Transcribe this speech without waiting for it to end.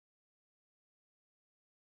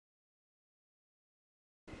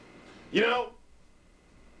You know,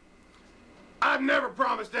 I've never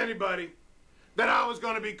promised anybody that I was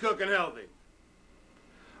going to be cooking healthy.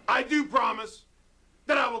 I do promise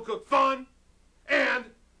that I will cook fun and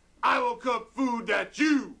I will cook food that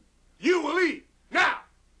you will eat. Now,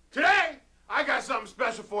 today, I got something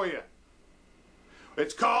special for you.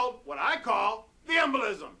 It's called what I call the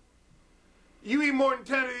embolism. You eat more than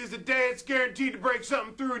 10 of these a day, it's guaranteed to break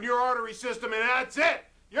something through in your artery system, and that's it.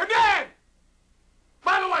 You're dead!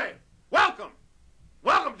 By the way, welcome.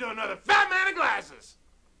 Welcome to another Fat Man in Glasses.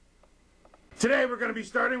 Today we're going to be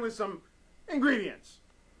starting with some ingredients.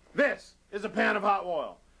 This is a pan of hot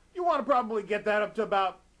oil. You want to probably get that up to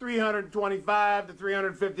about 325 to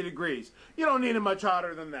 350 degrees. You don't need it much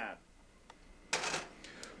hotter than that.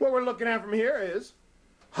 What we're looking at from here is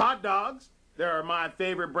hot dogs. They're my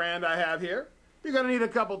favorite brand I have here. You're going to need a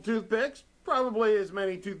couple toothpicks, probably as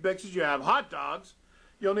many toothpicks as you have hot dogs.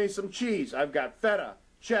 You'll need some cheese. I've got feta,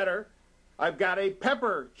 cheddar. I've got a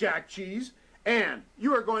pepper jack cheese. And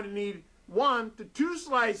you are going to need 1 to 2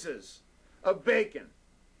 slices of bacon.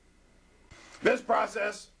 This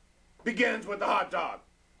process begins with the hot dog.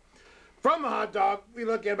 From the hot dog, we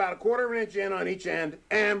look at about 1/4 inch in on each end,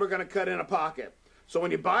 and we're going to cut in a pocket. So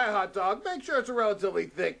when you buy a hot dog, make sure it's a relatively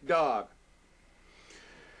thick dog.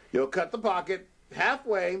 You'll cut the pocket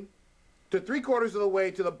halfway to 3/4 of the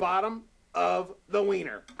way to the bottom of the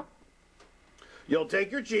wiener. You'll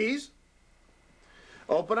take your cheese,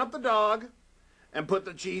 open up the dog, and put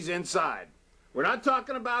the cheese inside. We're not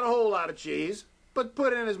talking about a whole lot of cheese, but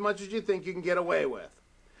put in as much as you think you can get away with.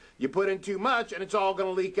 You put in too much, and it's all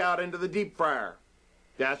going to leak out into the deep fryer.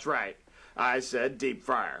 That's right. I said deep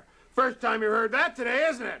fryer. First time you heard that today,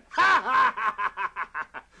 isn't it? Ha ha ha ha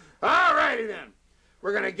ha! All righty then.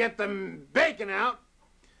 We're going to get the bacon out,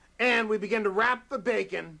 and we begin to wrap the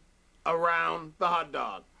bacon around the hot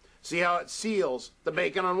dog. See how it seals the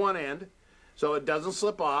bacon on one end so it doesn't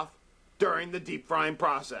slip off during the deep frying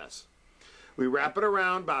process. We wrap it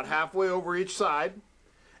around about halfway over each side,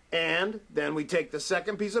 and then we take the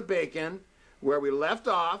second piece of bacon where we left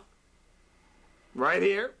off, right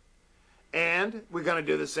here, and we're going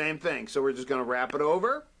to do the same thing. So we're just going to wrap it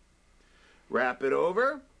over,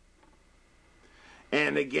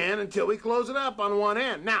 and again until we close it up on one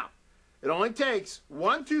end. Now, it only takes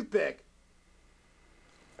 1 toothpick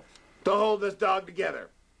to hold this dog together.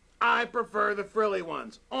 I prefer the frilly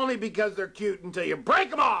ones, only because they're cute until you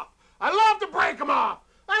break them off. I love to break them off.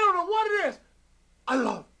 I don't know what it is. I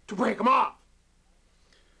love to break them off.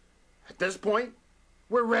 At this point,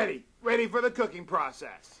 we're ready for the cooking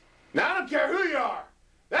process. Now, I don't care who you are.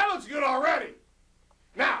 That looks good already.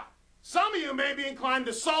 Now, some of you may be inclined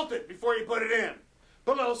to salt it before you put it in.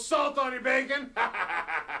 Put a little salt on your bacon.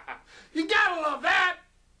 You gotta love that.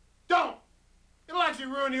 Don't. It'll actually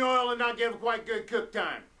ruin the oil and not give quite good cook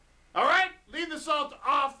time. All right? Leave the salt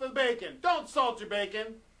off the bacon. Don't salt your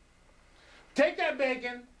bacon. Take that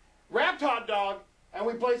bacon, wrapped hot dog, and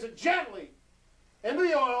we place it gently into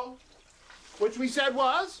the oil, which we said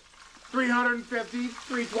was 350,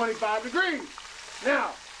 325 degrees.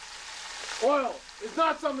 Now, oil is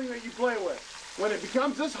not something that you play with. When it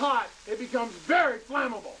becomes this hot, it becomes very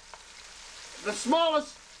flammable. The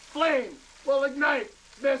smallest flame will ignite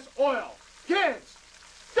this oil. Kids,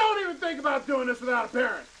 don't even think about doing this without a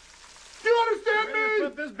parent. Do you understand me? We're gonna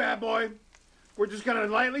flip this bad boy. We're just going to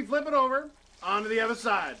lightly flip it over onto the other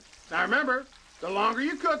side. Now remember, the longer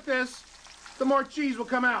you cook this, the more cheese will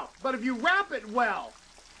come out. But if you wrap it well,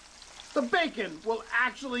 the bacon will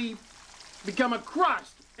actually become a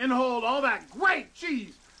crust and hold all that great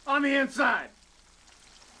cheese on the inside.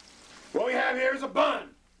 What we have here is a bun.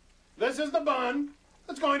 This is the bun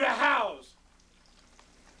that's going to house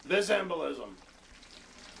this embolism.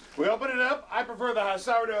 We open it up. I prefer the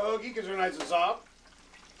sourdough hoagie because they're nice and soft.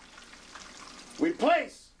 We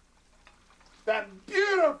place that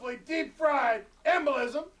beautifully deep-fried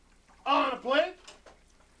embolism on a plate,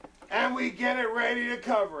 and we get it ready to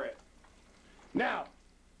cover it. Now,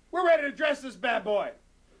 we're ready to dress this bad boy.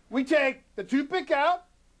 We take the toothpick out.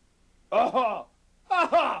 Oh,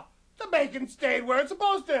 the bacon stayed where it's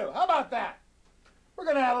supposed to. How about that? We're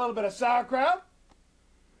going to add a little bit of sauerkraut.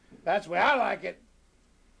 That's the way I like it.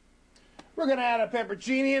 We're going to add a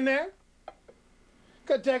peppercini in there.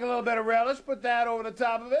 Could take a little bit of relish, put that over the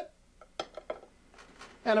top of it.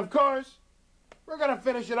 And of course, we're going to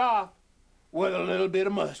finish it off with a little bit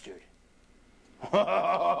of mustard.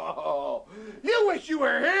 Oh, you wish you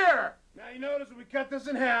were here! Now you notice when we cut this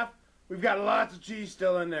in half, we've got lots of cheese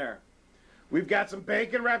still in there. We've got some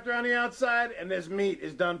bacon wrapped around the outside, and this meat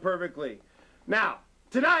is done perfectly. Now,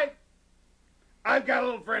 tonight, I've got a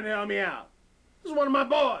little friend to help me out. This is one of my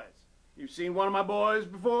boys. You've seen one of my boys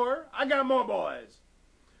before. I got more boys.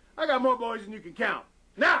 I got more boys than you can count.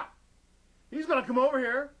 Now, he's going to come over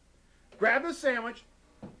here, grab this sandwich,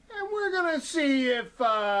 and we're going to see if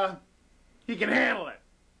he can handle it.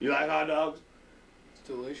 You like hot dogs? It's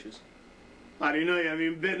delicious. How do you know you haven't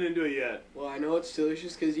even bitten into it yet? Well, I know it's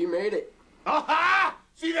delicious because you made it. Oh, ha!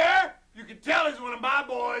 See there? You can tell he's one of my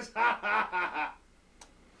boys. Ha, ha, ha, ha.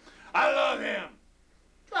 I love him.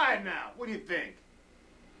 Try it now. What do you think?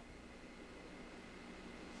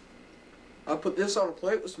 I'll put this on a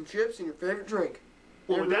plate with some chips and your favorite drink.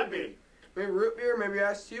 What would that be? Maybe root beer, maybe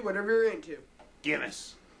iced tea, whatever you're into.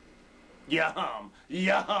 Guinness. Yum,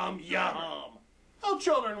 yum, yum. No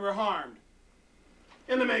children were harmed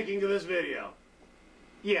in the making of this video.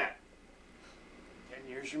 Yet. 10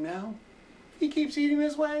 years from now, he keeps eating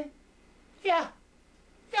this way? Yeah,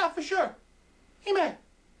 for sure. He may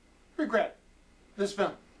regret this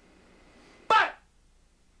film. But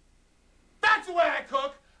that's the way I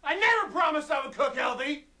cook. I never promised I would cook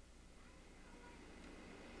healthy.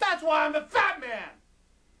 That's why I'm the fat man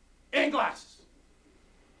in glasses.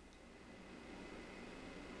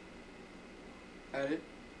 Had it?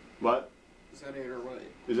 What? Is that it or what?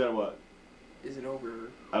 Is that what? Is it over?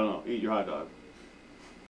 I don't know. Eat your hot dog.